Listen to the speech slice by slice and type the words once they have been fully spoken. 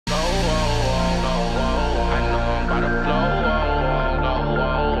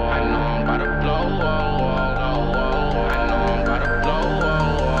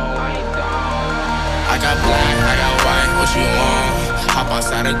what you want. Hop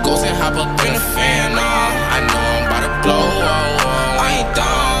outside the ghost and hop up in the fan, I know I'm about to blow, I ain't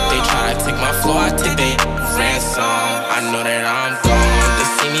dumb. They try to take my flow, I take they ransom. I know that I'm gone. They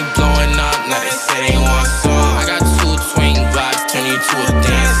see me blowing up, now they say they want some. I got 2 twin blocks, turn you to a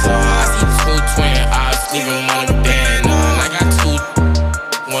dancer. I see 2 twin eyes, leave them on the band. I got 2,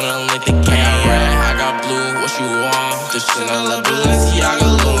 wanna let the game right. I got blue, what you want? The Chanel, Balenciaga,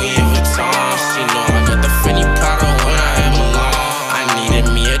 Louis Vuitton. She know I got the Fendi Prada when I ever belong. I needed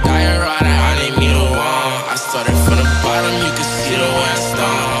me a diorama, I need me the one. I started from the bottom, you can see the way I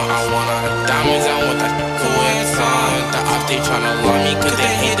stung. I want all the diamonds, I want that Kuwait song. The op, they tryna love me cause they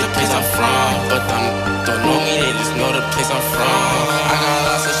hate the place I'm from. But don't know me, they just know the place I'm from. I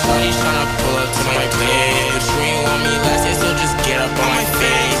got lots of shorties tryna pull up to my place. But you ain't want me last year, so just get up on my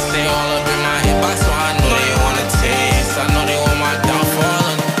face. They all up in my hitbox, so I know they wanna taste. I know they want my downfall,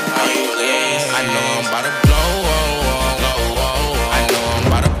 and how you live. I know I'm about to blow, I know I'm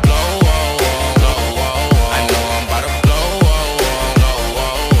about to blow, I know I'm about to blow,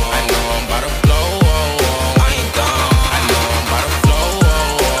 I know I'm about to blow, I ain't dumb. I know I'm about to blow,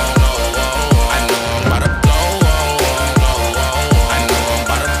 I know I'm about to blow, I know I'm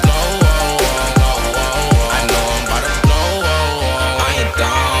about to blow, I know I'm about to blow, I ain't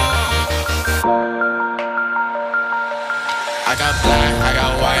dumb. I got black, I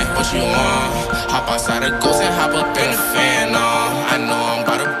got white, what you want? Hop outside the ghost and hop up in the fan, I know I'm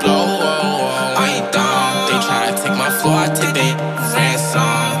about to blow, I ain't dumb. They try to take my flow, I take they ransom.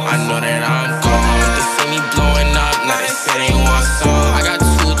 I know that I'm gone. They see me blowing up, now they say they want some. I got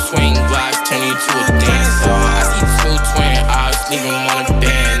 2 twin blocks, turn you to a dancer. I see 2 twin eyes, leave them on the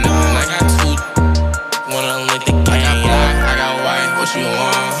band, I got 2, wanna let the game. I got black, I got white, what you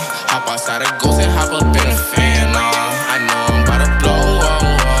want? Hop outside the ghost and hop up in the fan, I know I'm about to blow,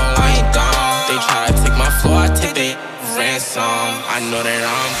 I ain't dumb. They try to take my flow, I take they ransom. I know that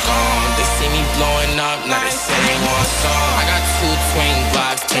I'm gone. They see me blowing up, now they say they want some. I got 2 twin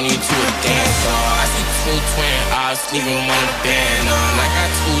blocks, turn you to a dancer. I see 2 twin eyes, leave them on the band, I got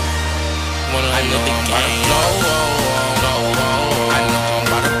 2, wanna let the game blow, I know I'm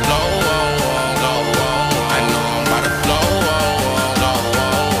about to blow, I know I'm about to blow,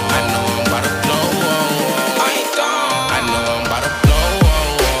 I know I'm about to blow, I ain't dumb. I know I'm about to blow,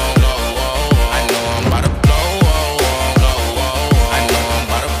 I know I'm about to blow, I know I'm about to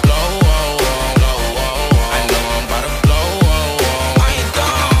blow, I know I'm about to blow, I ain't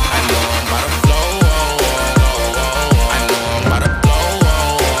dumb. I know I'm about to blow, I know I'm about to blow,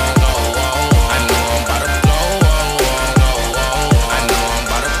 I know I'm about to blow, I know I'm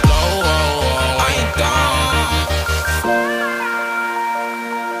about to blow, I ain't dumb.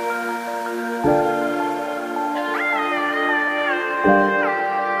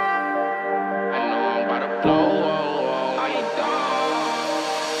 I know I'm about to blow, I ain't dumb.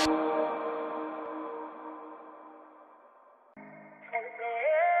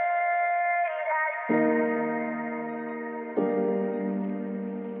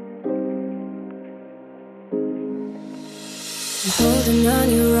 Holding on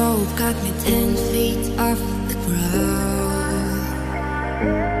your rope, got me 10 feet off the ground.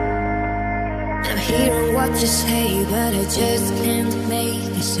 I'm hearing what you say, but I just can't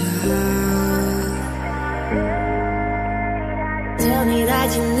make a sound. Tell me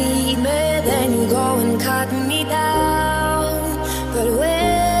that you need me, then you go and cut me down. But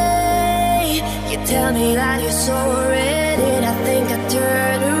wait, you tell me that you're so ready, I think I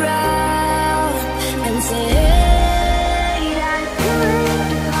turn around and say,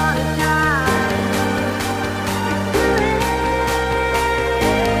 apologize.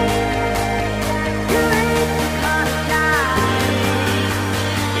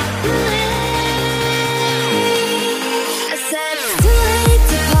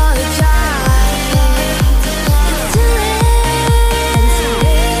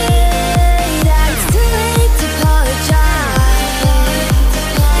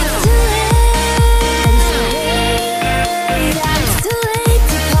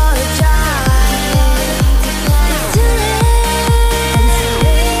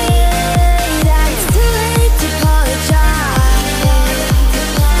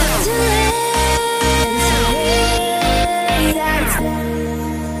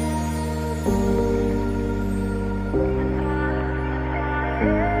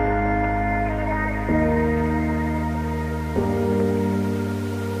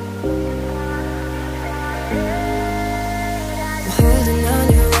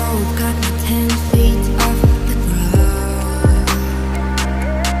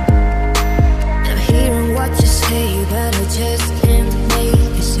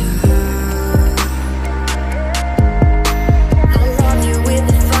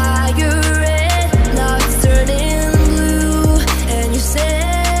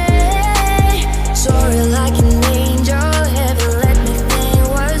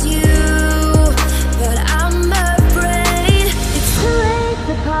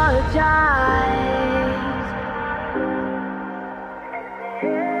 to apologize.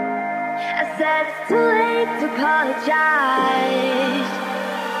 I said it's too late to apologize.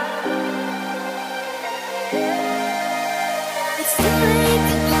 It's too late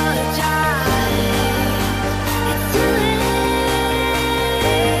to apologize. It's too late.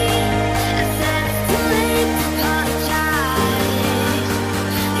 I said it's too late to apologize.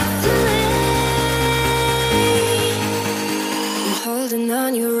 It's too late. I'm holding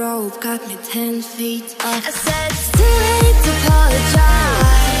on your rope, got me 10 feet up. I said it's too late to apologize.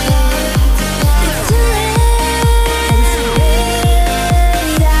 It's too late. It's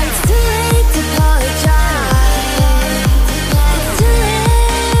too late to apologize. It's too late.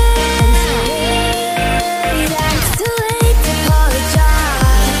 It's too late to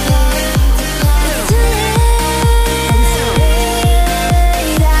apologize. It's too late.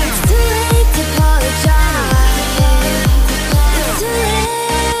 It's too late to apologize. It's too late.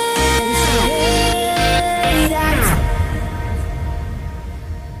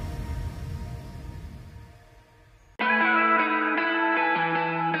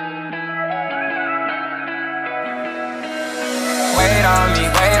 Wait on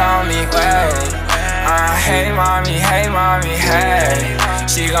me, wait. Hey mommy, hey.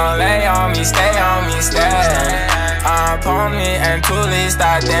 She gon' lay on me, stay on me, stay. Upon me and please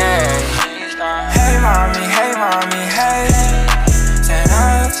that day. Hey mommy, hey. Say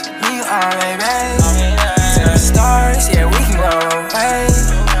up to me, baby. To the stars, yeah, we can go away.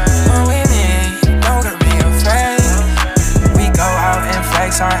 Come with me, don't gotta be afraid. We go out and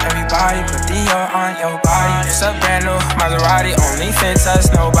flex on everybody, put Dior on your body. It's a brand new Maserati, only fits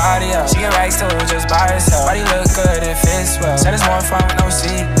us, nobody else. She get racks too, just by herself. Body look good, it fits well. Said it's more fun with no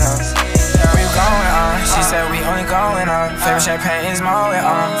seatbelts. We going on, she said we only going up. Favorite champagne is Moet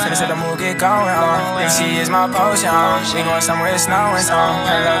on. Finish at the mood, get going on. If she is my potion on, we going somewhere it's snowing on.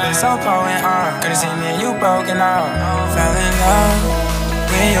 Her love is so potent on. Could've seen me and you broken out. Fell in love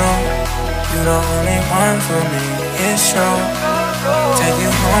with you. You the only one for me, it's true. Take you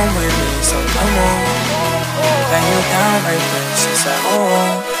home with me, so come on. Lay you down like this, she said,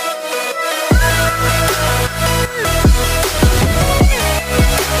 oh.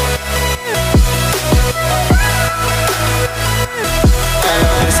 I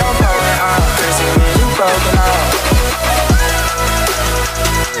love it so potent on. Could've seen me and you broken out.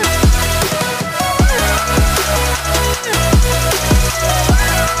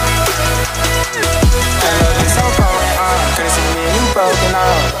 I love it so potent on. Could've seen me and you broken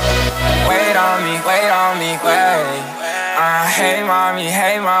out. Wait on me, wait. Hey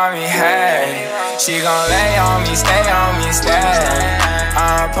mommy, hey. She gon' lay on me, stay on me, stay.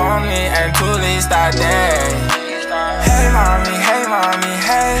 Upon me and please that day. Hey mommy,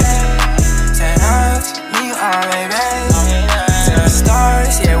 hey. Say up to me, baby. To the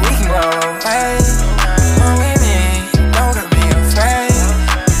stars, yeah, we can go away. Come with me, don't gotta be afraid.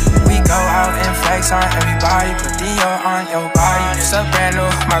 We go out and flex on everybody, put Dior on your body. It's a brand new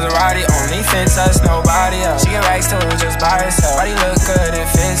Maserati, only fits us, nobody else. She get racks too, just by herself. Body look good, it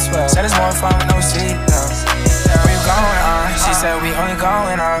fits well. Said it's more fun with no seatbelts. We going on, she said we only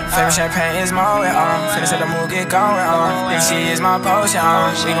going on. Favorite champagne is Moet on. Finish at the mood, get going on. If she is my potion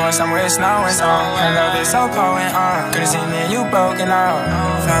on, we going somewhere it's snowing on. Her love is so potent on. Could've seen me and you broken out.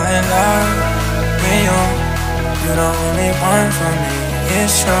 Fell in love with you. You the only one for me,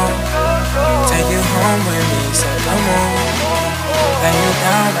 it's true. Take you home with me, so come on. Lay you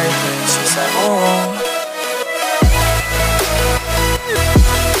down like this, she said, oh.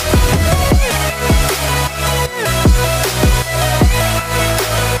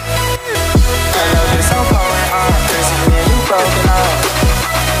 I love it so potent on. Could've seen me and you broken out.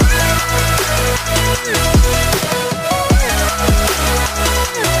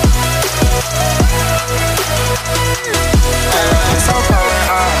 I love it so potent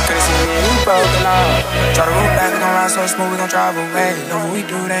on. Could've seen me and you broken out. Try to roll back, we gon' ride so smooth, we gon' drive away. Know what we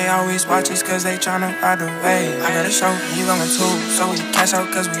do, they always watch us cause they tryna ride the way. I got a show, and you gon' too, so we cash out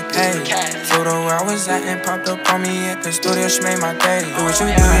cause we paid. Flew to where I was at and popped up on me at the studio, she made my day. Do what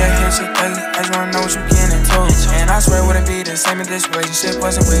you do, yeah, hit shit daily, I just wanna know what you getting into. And I swear it wouldn't be the same if this relationship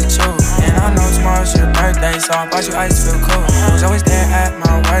wasn't with you. And I know tomorrow's your birthday, so I bought you ice, feel cool. I was always there at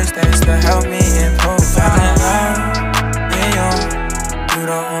my worst days to help me improve. Fell in love with you, you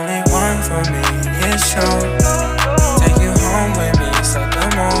the only one for me, it's true. Take you home with me, set the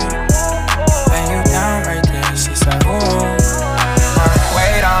mood. Lay you down right there, she said, ooh.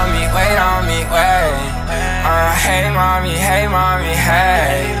 Wait on me, wait. Hey mommy,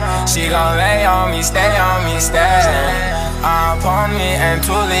 hey. She gon' lay on me, stay on me, stay. Upon me and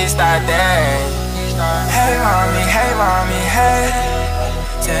please that day. Hey mommy, hey.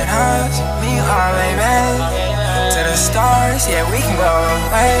 are, baby. To the stars, yeah, we can go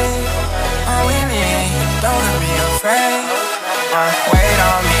away. All we need, don't be afraid. Wait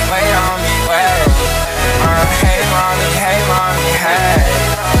on me, wait. Hey mommy, hey.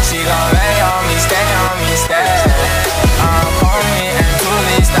 She gon' lay on me, stay. Hold me and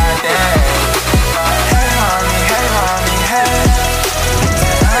truly start there. Hey mommy, hey.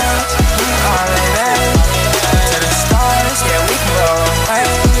 Tonight, we are living. To the stars, yeah, we can go away.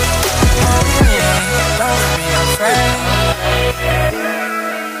 All we need, don't be afraid.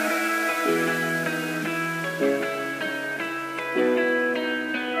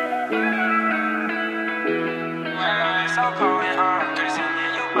 So going on, could've seen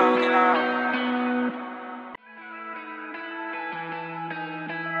you broken up.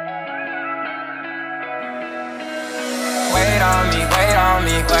 Wait on me, wait.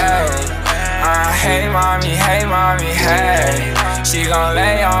 Hey mommy, hey. She gon'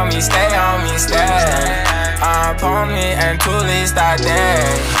 lay on me, stay. Pull me and truly start there.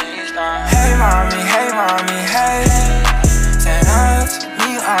 Hey mommy, hey. Tonight,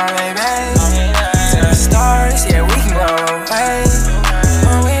 we are, baby. To the stars, yeah, we can go away.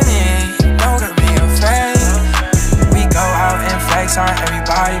 All we need, don't be afraid. We go out and flex on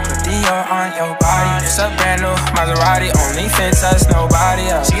everybody, put Dior on your body. It's a brand new Maserati, only fits us, nobody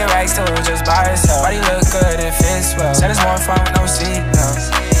else. She get racks too, just by herself. Body look good, it fits well. Said it's more fun with no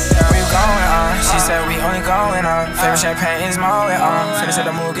seatbelts. Where you going on? She said we only going on. Favorite champagne is Moet on. Finna said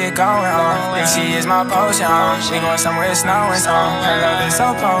the mood get going on. Think she is my potion on. We going somewhere it's snowing on. Her love is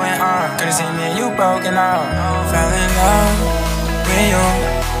so flowing on. Could've seen me and you broken out. Fell in love with you.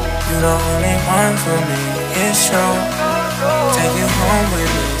 You the only one for me, it's true. Take you home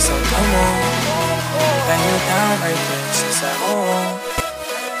with me, so come on. Lay you down like this, she said ooh.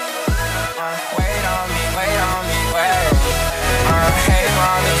 Wait on me, wait.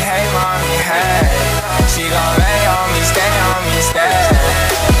 Hey mommy, hey. She gon'